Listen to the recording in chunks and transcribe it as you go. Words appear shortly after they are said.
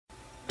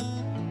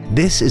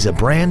This is a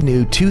brand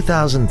new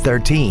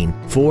 2013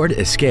 Ford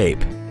Escape.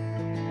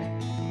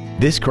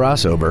 This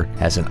crossover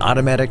has an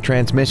automatic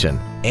transmission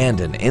and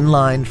an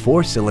inline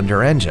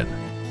 4-cylinder engine.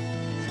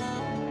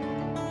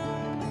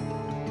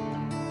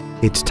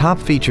 Its top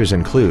features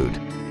include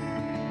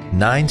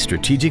 9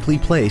 strategically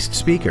placed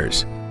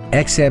speakers,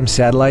 XM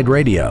satellite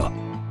radio,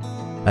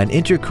 an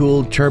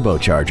intercooled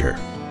turbocharger,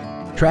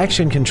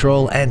 traction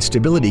control and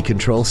stability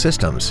control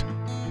systems,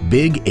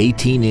 big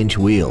 18-inch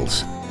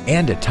wheels,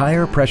 and a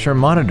tire pressure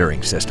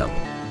monitoring system.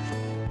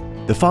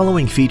 The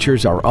following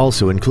features are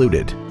also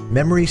included: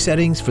 memory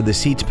settings for the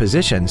seat's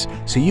positions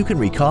so you can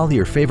recall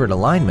your favorite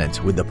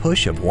alignments with the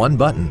push of one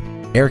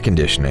button, air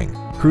conditioning,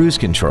 cruise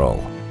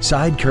control,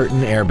 side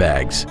curtain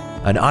airbags,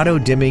 an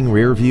auto-dimming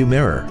rear-view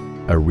mirror,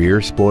 a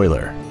rear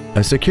spoiler,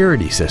 a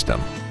security system,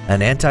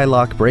 an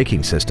anti-lock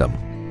braking system,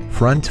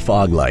 front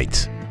fog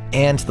lights,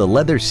 and the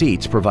leather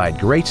seats provide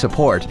great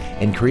support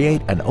and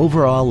create an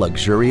overall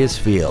luxurious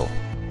feel.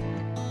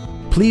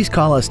 Please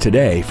call us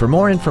today for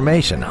more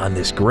information on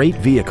this great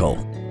vehicle.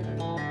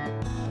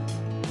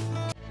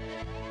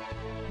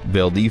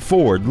 Velde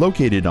Ford,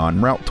 located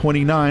on Route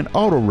 29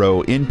 Auto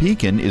Row in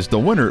Pekin, is the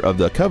winner of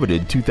the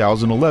coveted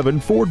 2011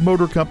 Ford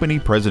Motor Company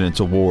President's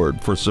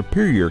Award for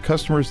superior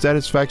customer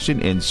satisfaction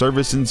in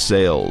service and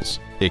sales.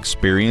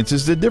 Experience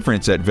is the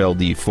difference at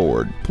Velde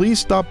Ford. Please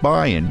stop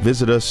by and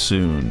visit us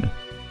soon.